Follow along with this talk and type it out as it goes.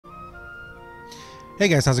Hey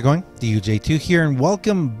guys, how's it going? DUJ2 here, and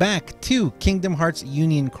welcome back to Kingdom Hearts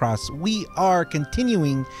Union Cross. We are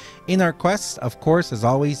continuing in our quests. Of course, as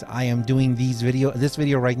always, I am doing this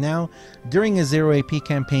video right now during a 0 AP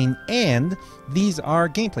campaign, and these are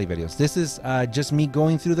gameplay videos. This is just me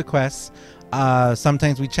going through the quests.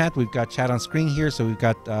 Sometimes we chat. We've got chat on screen here, so we've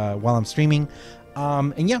got while I'm streaming.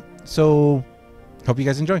 And yeah, so hope you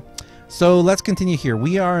guys enjoy. So let's continue here.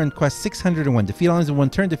 We are in quest 601. Defeat all enemies in one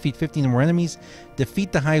turn. Defeat 15 or more enemies.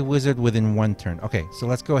 Defeat the High Wizard within one turn. Okay, so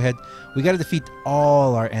let's go ahead. We got to defeat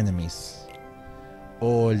all our enemies.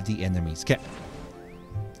 All the enemies. Okay.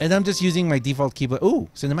 And I'm just using my default keyblade. Ooh,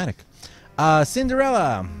 cinematic.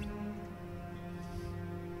 Cinderella.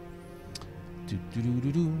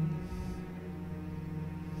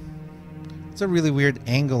 It's a really weird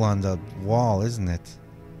angle on the wall, isn't it?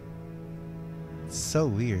 It's so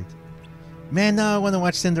weird. Man, now I want to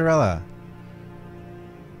watch Cinderella.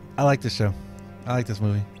 I like this show. I like this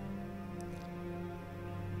movie.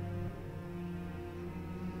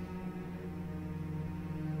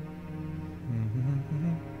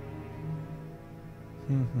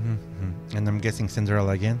 And I'm guessing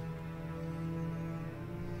Cinderella again?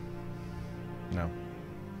 No.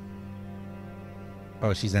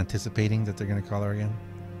 Oh, she's anticipating that they're going to call her again?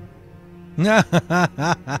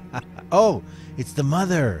 Oh, it's the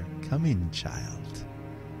mother. Come in, child.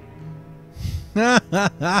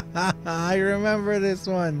 I remember this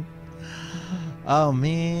one. Oh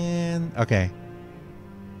man. Okay.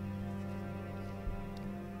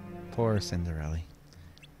 Poor Cinderella.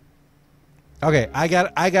 Okay, I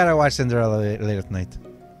gotta watch Cinderella later tonight.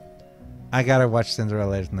 I gotta watch Cinderella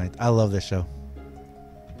later tonight. I love this show.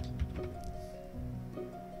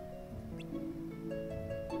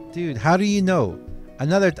 Dude, how do you know?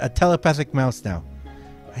 A telepathic mouse now.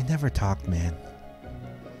 I never talked, man.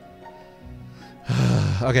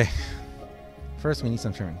 Okay. First, we need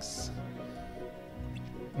some trimmings.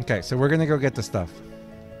 Okay, so we're gonna go get the stuff.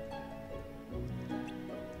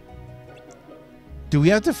 Do we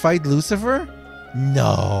have to fight Lucifer?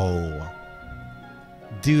 No.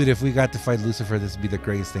 Dude, if we got to fight Lucifer, this would be the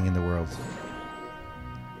greatest thing in the world.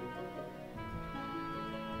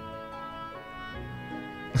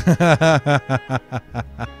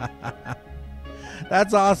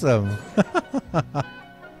 That's awesome.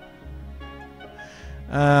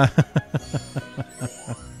 All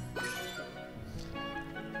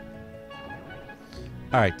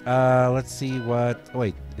right, let's see what... Oh,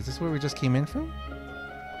 wait, is this where we just came in from?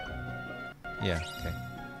 Yeah, okay.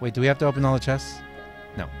 Wait, do we have to open all the chests?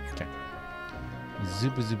 No, okay.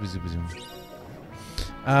 Zoopa, zoopa, zoopa, zoom.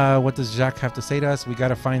 What does Jacques have to say to us? We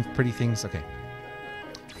gotta find pretty things. Okay.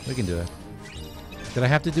 We can do that. Did I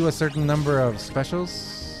have to do a certain number of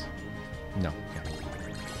specials? No. Okay.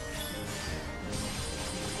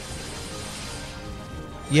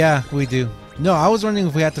 Yeah, we do. No, I was wondering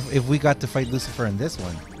if we got to fight Lucifer in this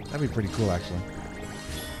one. That'd be pretty cool, actually.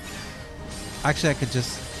 Actually, I could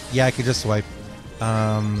just swipe.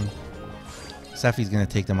 Sephi's gonna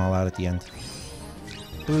take them all out at the end.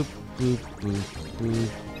 Boop, boop, boop, boop,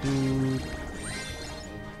 boop.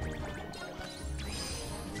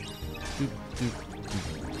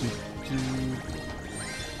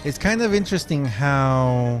 It's kind of interesting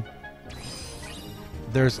how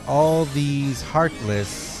there's all these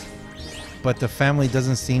Heartless, but the family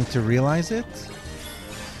doesn't seem to realize it.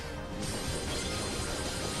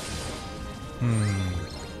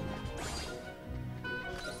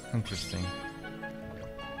 Interesting.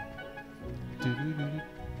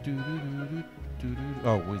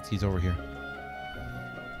 Oh, wait, he's over here.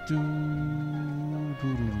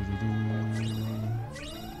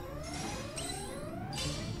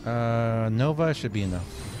 Nova should be enough.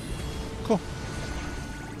 Cool.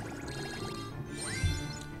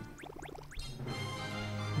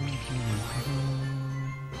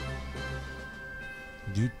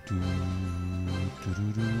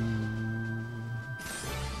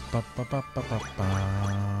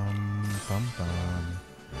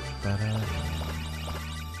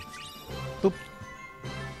 Boop.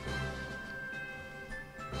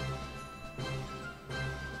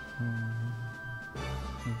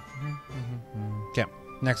 Okay,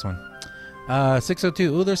 next one.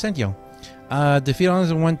 602. Ooh, there's Sentio. Defeat all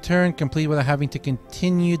enemies in one turn, complete without having to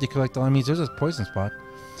continue to collect all enemies. There's a poison spot.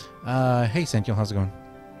 Hey, Sentio, how's it going?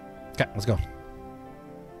 Okay, let's go.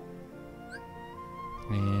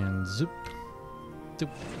 And zoop. Zoop.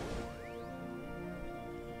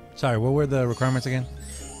 Sorry, what were the requirements again?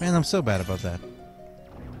 Man, I'm so bad about that.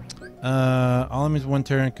 All enemies one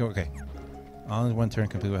turn. Okay. All in one turn,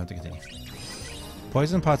 complete without have to continue.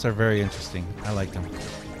 Poison pots are very interesting. I like them.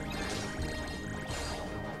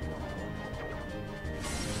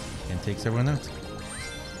 takes everyone out.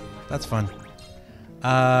 That's fun.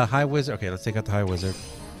 High Wizard. Okay, let's take out the High Wizard.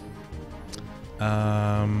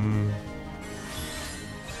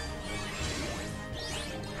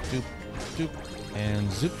 Doop, doop,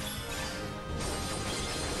 and zoop.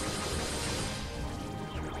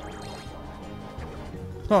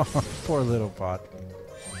 Oh, poor little bot.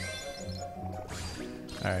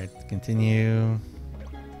 Alright, continue.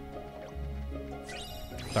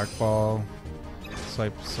 Dark Ball.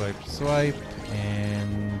 Swipe, swipe, swipe.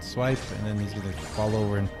 And swipe. And then he's going to fall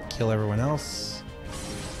over and kill everyone else.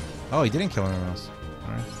 Oh, he didn't kill anyone else.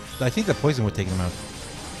 Alright. I think the poison would take him out.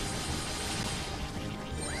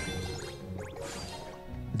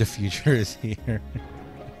 The future is here.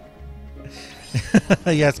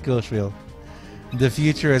 Yes, Ghostfield. The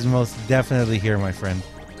future is most definitely here, my friend.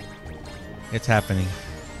 It's happening.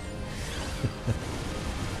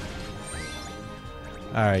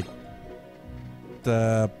 Alright.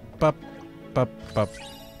 The bup bup bup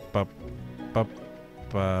bup bup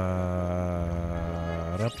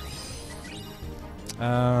up.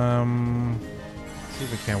 See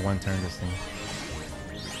if we can one turn this thing.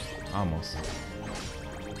 Almost.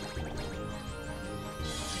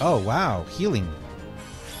 Oh wow, healing.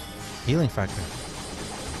 Healing factor.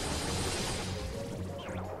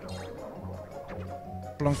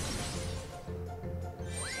 Plunk.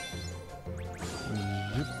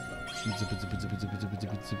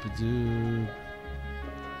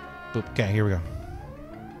 Boop. Okay, here we go.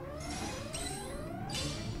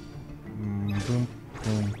 Boom,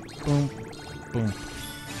 boom, boom, boom.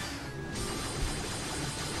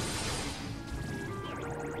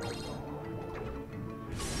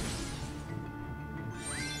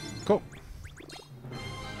 Cool.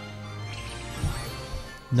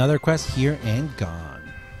 Another quest here and gone.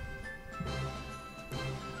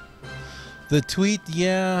 The tweet,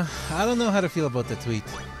 yeah, I don't know how to feel about the tweet.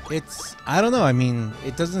 I don't know. I mean,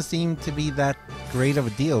 it doesn't seem to be that great of a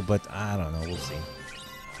deal, but I don't know. We'll see.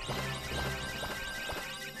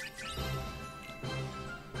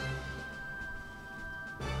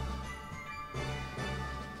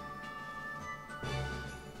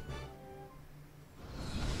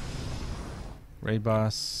 Raid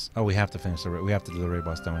boss. Oh, we have to finish the raid. We have to do the raid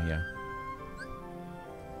boss, don't we? Yeah.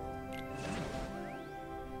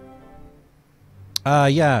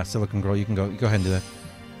 Yeah, Silicon Girl, you can go ahead and do that.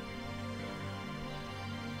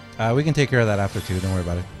 We can take care of that after too. Don't worry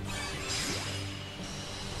about it.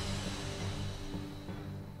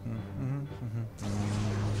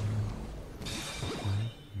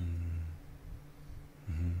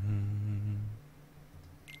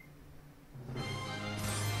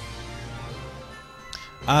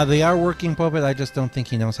 They are working, Puppet. I just don't think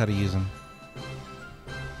he knows how to use them.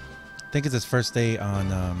 I think it's his first day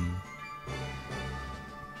on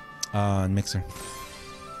Mixer.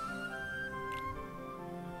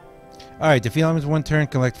 Alright, defeat elements one turn,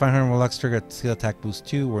 collect 500 Robux, trigger skill attack boost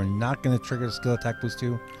 2. We're not going to trigger the skill attack boost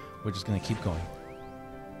 2. We're just going to keep going.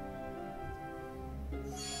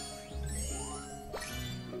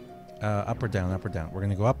 Up or down, up or down. We're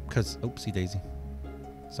going to go up because... Oopsie daisy.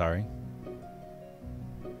 Sorry.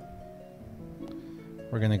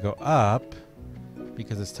 We're going to go up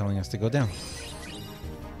because it's telling us to go down.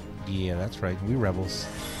 Yeah, that's right. We rebels.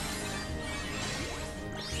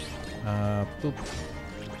 Boop.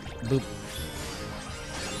 Boop.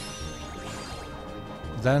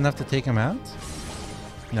 Is that enough to take him out?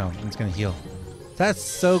 No, it's gonna heal. That's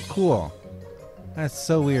so cool. That's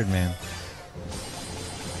so weird, man.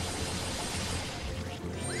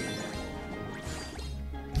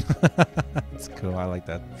 That's cool. I like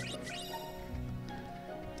that.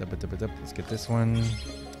 Let's get this one.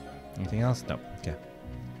 Anything else? No. Okay.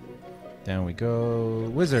 Down we go.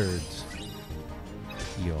 Wizard.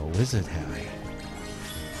 Yo, Wizard Harry.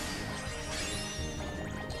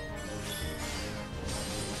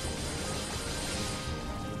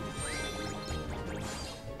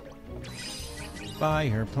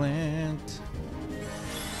 Fire plant.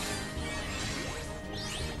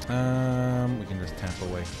 We can just tap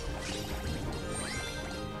away.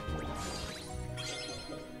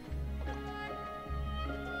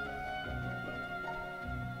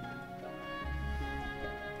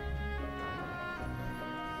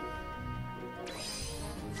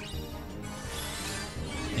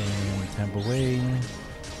 Away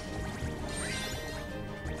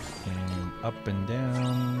and up and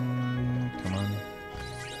down. Come on.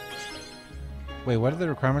 Wait, what are the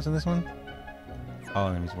requirements on this one? All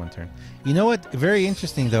enemies one turn. You know what? Very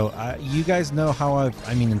interesting though. You guys know how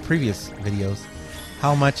I mean in previous videos,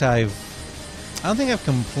 how much I don't think I've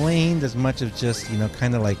complained as much as just, you know,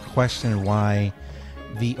 kind of like question why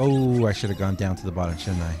Oh, I should have gone down to the bottom,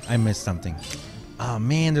 shouldn't I? I missed something. Oh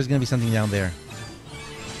man, there's gonna be something down there.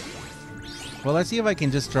 Well, let's see if I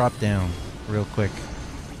can just drop down real quick.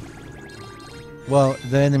 Well,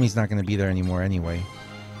 the enemy's not gonna be there anymore anyway.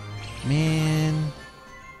 Man.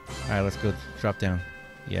 Alright, let's go drop down.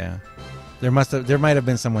 Yeah. There might have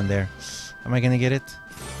been someone there. Am I gonna get it?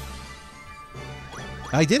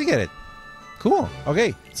 I did get it. Cool.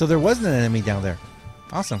 Okay. So there wasn't an enemy down there.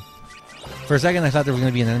 Awesome. For a second I thought there was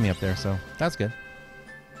gonna be an enemy up there, so that's good.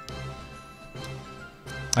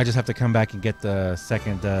 I just have to come back and get the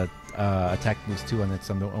second attack boost too on it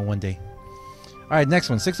on one day. Alright, next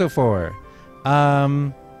one. 604.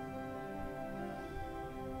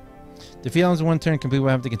 Defeat elements in one turn. Complete will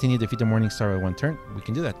have to continue to defeat the Morning Star with one turn. We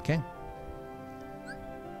can do that. Okay.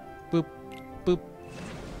 Boop. Boop.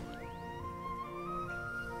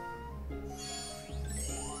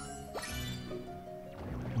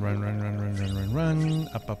 Run, run, run, run, run, run, run.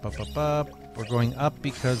 Up, up, up, up, up. We're going up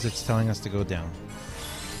because it's telling us to go down.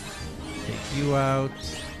 Take you out.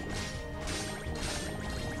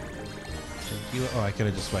 Take you. Oh, I could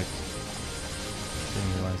have just swiped.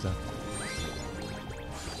 Didn't realize that.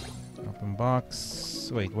 Open box.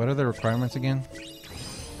 Wait, what are the requirements again?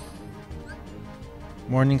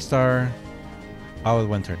 Morning Star. All with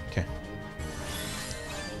one turn. Okay.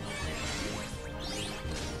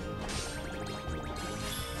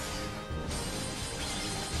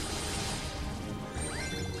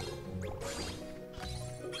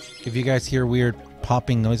 If you guys hear weird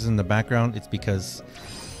popping noises in the background, it's because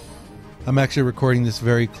I'm actually recording this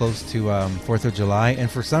very close to 4th of July,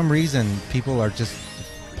 and for some reason, people are just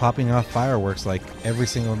popping off fireworks like every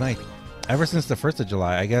single night. Ever since the 1st of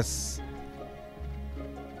July, I guess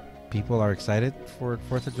people are excited for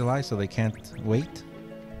 4th of July, so they can't wait.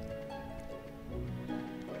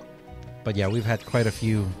 But yeah, we've had quite a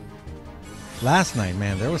few. Last night,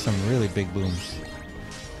 man, there was some really big booms.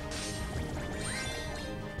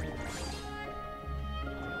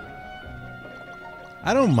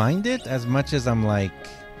 I don't mind it as much as I'm like,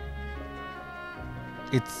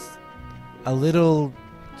 it's a little,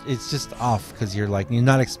 it's just off because you're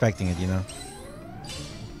not expecting it, you know?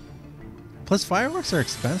 Plus fireworks are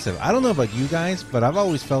expensive. I don't know about you guys, but I've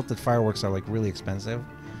always felt that fireworks are like really expensive.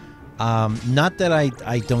 Not that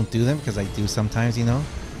I don't do them, because I do sometimes, you know?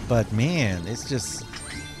 But man, it's just,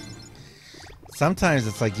 sometimes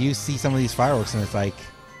it's like you see some of these fireworks and it's like,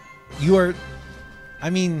 you're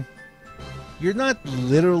not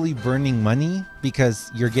literally burning money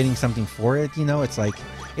because you're getting something for it, you know? It's like,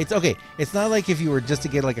 it's okay. It's not like if you were just to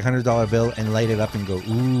get like $100 bill and light it up and go,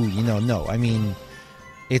 ooh, you know, no. I mean,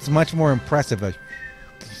 it's much more impressive. Like,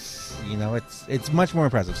 you know, it's much more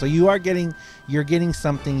impressive. So you're getting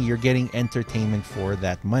something, you're getting entertainment for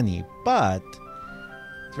that money, but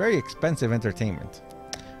it's very expensive entertainment.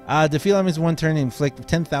 Defeat enemies one turn, inflict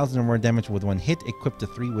 10,000 or more damage with one hit, equipped to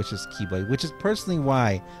 3 wishes Keyblade, which is personally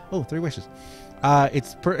why. Oh, 3 wishes.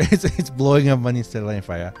 It's blowing up money instead of lighting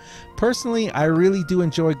fire. Personally, I really do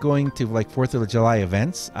enjoy going to like 4th of July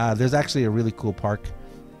events. There's actually a really cool park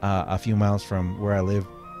a few miles from where I live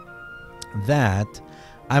that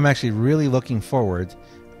I'm actually really looking forward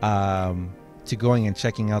to going and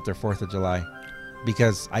checking out their 4th of July,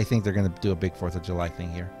 because I think they're going to do a big 4th of July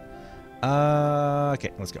thing here.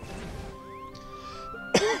 Okay, let's go.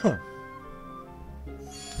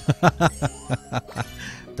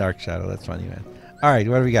 Dark Shadow, that's funny, man. Alright,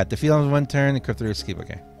 what do we got? Defeat elements one turn, equip 3 escape.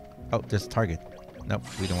 Okay. Oh, there's a target. Nope,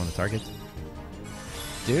 we don't want a target.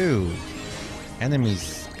 Dude.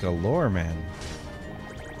 Enemies galore, man.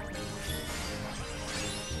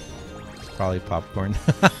 It's probably popcorn.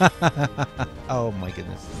 Oh my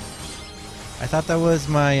goodness. I thought that was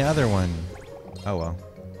my other one. Oh well.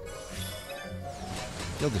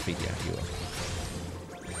 You'll defeat, yeah, you will.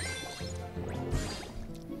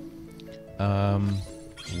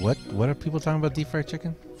 What are people talking about? Deep fried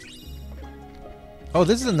chicken? Oh,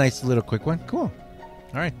 this is a nice little quick one. Cool.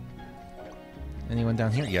 All right. Anyone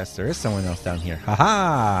down here? Yes, there is someone else down here.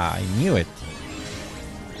 Haha! I knew it.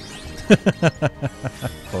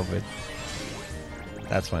 COVID.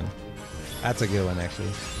 That's fun. That's a good one,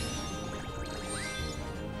 actually.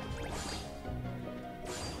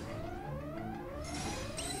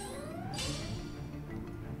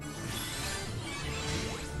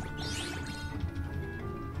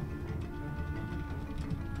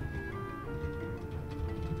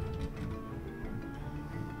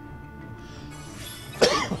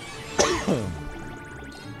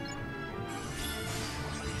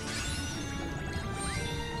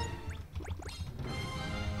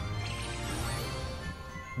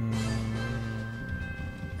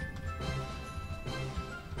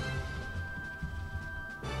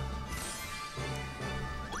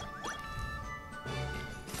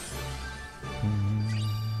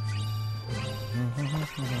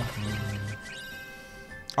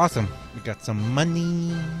 Awesome. We got some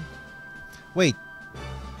money. Wait.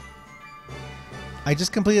 I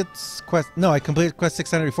just completed quest. No, I completed quest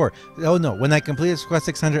 600 before. Oh no, when I completed quest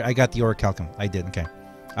 600, I got the orichalcum. I did. Okay.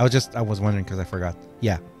 I was wondering because I forgot.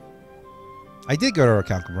 Yeah. I did go to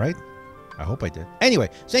orichalcum, right? I hope I did. Anyway,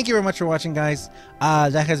 thank you very much for watching, guys.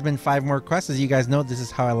 That has been 5 more quests. As you guys know, this is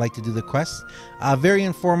how I like to do the quests. Very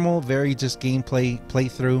informal, very just gameplay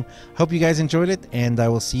playthrough. Hope you guys enjoyed it, and I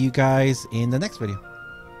will see you guys in the next video.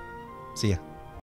 See ya.